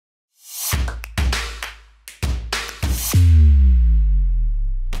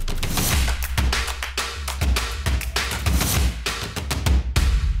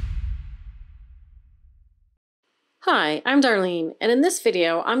Hi, I'm Darlene, and in this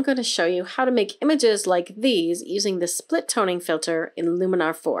video I'm going to show you how to make images like these using the split toning filter in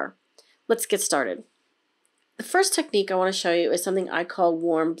Luminar 4. Let's get started. The first technique I want to show you is something I call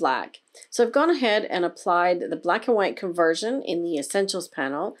warm black. So I've gone ahead and applied the black and white conversion in the Essentials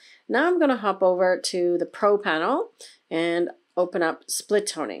panel. Now I'm going to hop over to the Pro panel and open up split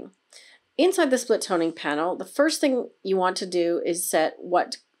toning. Inside the split toning panel, the first thing you want to do is set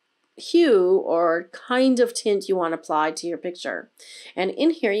what hue or kind of tint you want to apply to your picture. And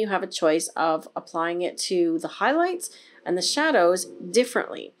in here you have a choice of applying it to the highlights and the shadows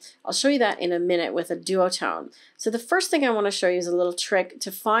differently. I'll show you that in a minute with a duotone. So the first thing I want to show you is a little trick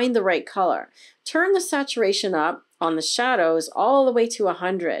to find the right color. Turn the saturation up on the shadows all the way to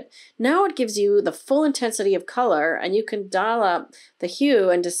 100. Now it gives you the full intensity of color, and you can dial up the hue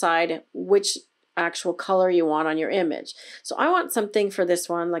and decide which actual color you want on your image. So I want something for this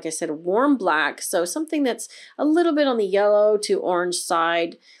one, like I said, warm black, so something that's a little bit on the yellow to orange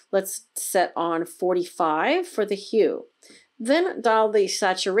side. Let's set on 45 for the hue. Then dial the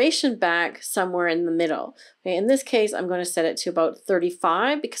saturation back somewhere in the middle. Okay, in this case, I'm going to set it to about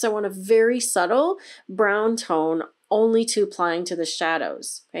 35 because I want a very subtle brown tone only to applying to the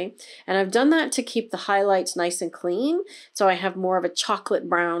shadows. Okay, and I've done that to keep the highlights nice and clean, so I have more of a chocolate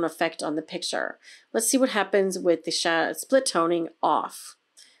brown effect on the picture. Let's see what happens with the split toning off.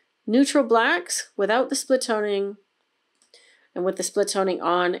 Neutral blacks without the split toning, and with the split toning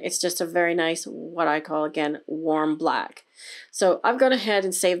on, it's just a very nice, what I call again, warm black. So I've gone ahead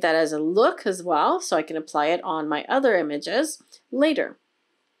and saved that as a look as well, so I can apply it on my other images later.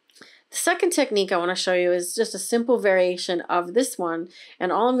 The second technique I want to show you is just a simple variation of this one, and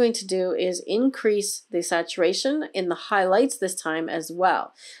all I'm going to do is increase the saturation in the highlights this time as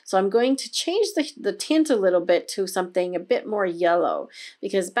well. So I'm going to change the tint a little bit to something a bit more yellow,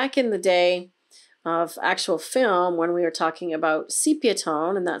 because back in the day of actual film, when we were talking about sepia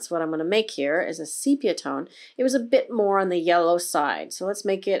tone, and that's what I'm going to make here is a sepia tone, it was a bit more on the yellow side. So let's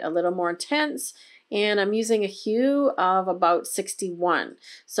make it a little more intense. And I'm using a hue of about 61.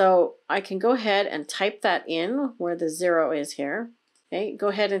 So I can go ahead and type that in where the 0 is here. Okay, go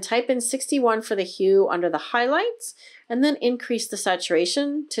ahead and type in 61 for the hue under the highlights, and then increase the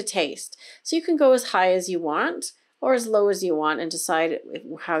saturation to taste. So you can go as high as you want or as low as you want and decide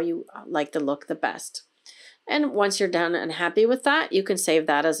how you like the look the best. And once you're done and happy with that, you can save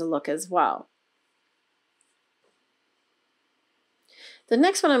that as a look as well. The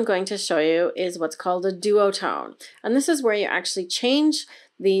next one I'm going to show you is what's called a duotone. And this is where you actually change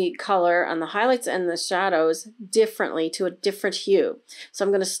the color on the highlights and the shadows differently to a different hue. So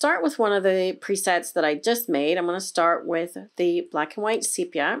I'm going to start with one of the presets that I just made. I'm going to start with the black and white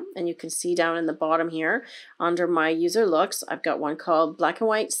sepia. And you can see down in the bottom here under my user looks, I've got one called black and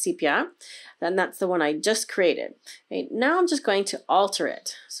white sepia. And that's the one I just created. Okay, now I'm just going to alter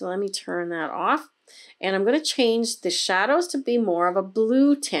it. So let me turn that off. And I'm going to change the shadows to be more of a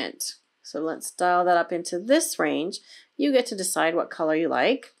blue tint. So let's dial that up into this range. You get to decide what color you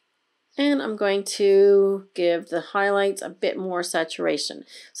like. And I'm going to give the highlights a bit more saturation.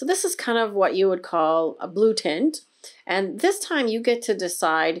 So this is kind of what you would call a blue tint. And this time you get to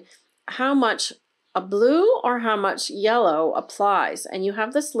decide how much a blue or how much yellow applies. And you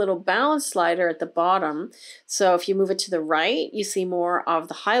have this little balance slider at the bottom. So if you move it to the right, you see more of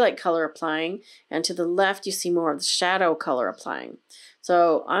the highlight color applying, and to the left, you see more of the shadow color applying.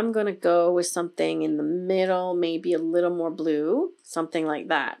 So I'm going to go with something in the middle, maybe a little more blue, something like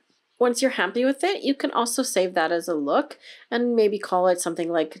that. Once you're happy with it, you can also save that as a look and maybe call it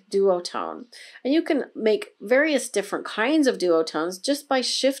something like duotone. And you can make various different kinds of duotones just by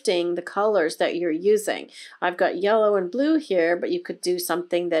shifting the colors that you're using. I've got yellow and blue here, but you could do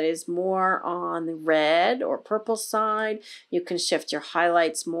something that is more on the red or purple side. You can shift your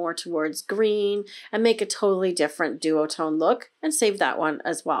highlights more towards green and make a totally different duotone look and save that one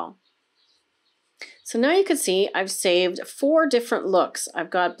as well. So now you can see I've saved 4 different looks. I've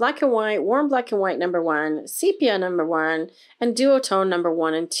got black and white, warm black and white number 1, sepia number 1, and duotone number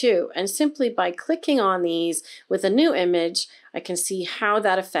 1 and 2. And simply by clicking on these with a new image, I can see how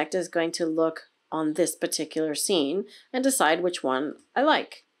that effect is going to look on this particular scene and decide which one I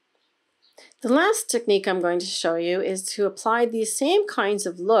like. The last technique I'm going to show you is to apply these same kinds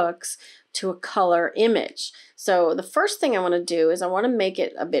of looks to a color image. So the first thing I want to do is I want to make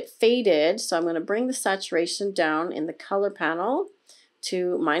it a bit faded. So I'm going to bring the saturation down in the color panel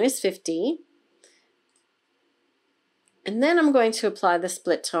to -50. And then I'm going to apply the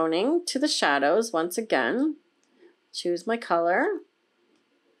split toning to the shadows once again. Choose my color.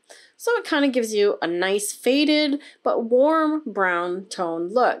 So it kind of gives you a nice faded but warm brown tone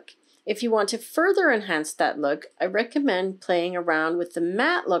look. If you want to further enhance that look, I recommend playing around with the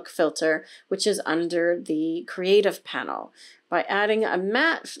matte look filter, which is under the creative panel. By adding a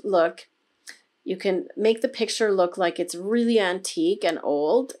matte look, you can make the picture look like it's really antique and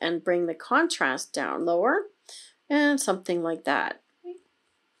old and bring the contrast down lower and something like that.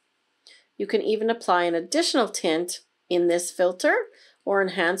 You can even apply an additional tint in this filter or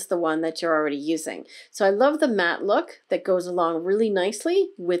enhance the one that you're already using. So I love the matte look that goes along really nicely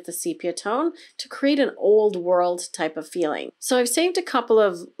with the sepia tone to create an old world type of feeling. So I've saved a couple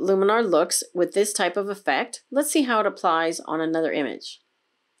of Luminar looks with this type of effect. Let's see how it applies on another image.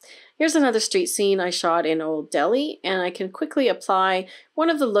 Here's another street scene I shot in Old Delhi, and I can quickly apply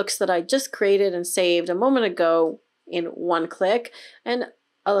one of the looks that I just created and saved a moment ago in one click. And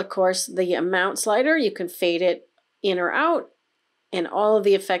of course, the amount slider, you can fade it in or out, and all of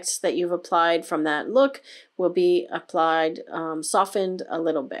the effects that you've applied from that look will be applied, softened a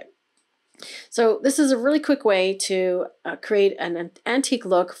little bit. So this is a really quick way to create an antique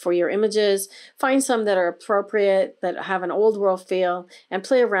look for your images. Find some that are appropriate, that have an old world feel, and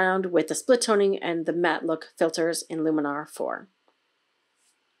play around with the split toning and the matte look filters in Luminar 4.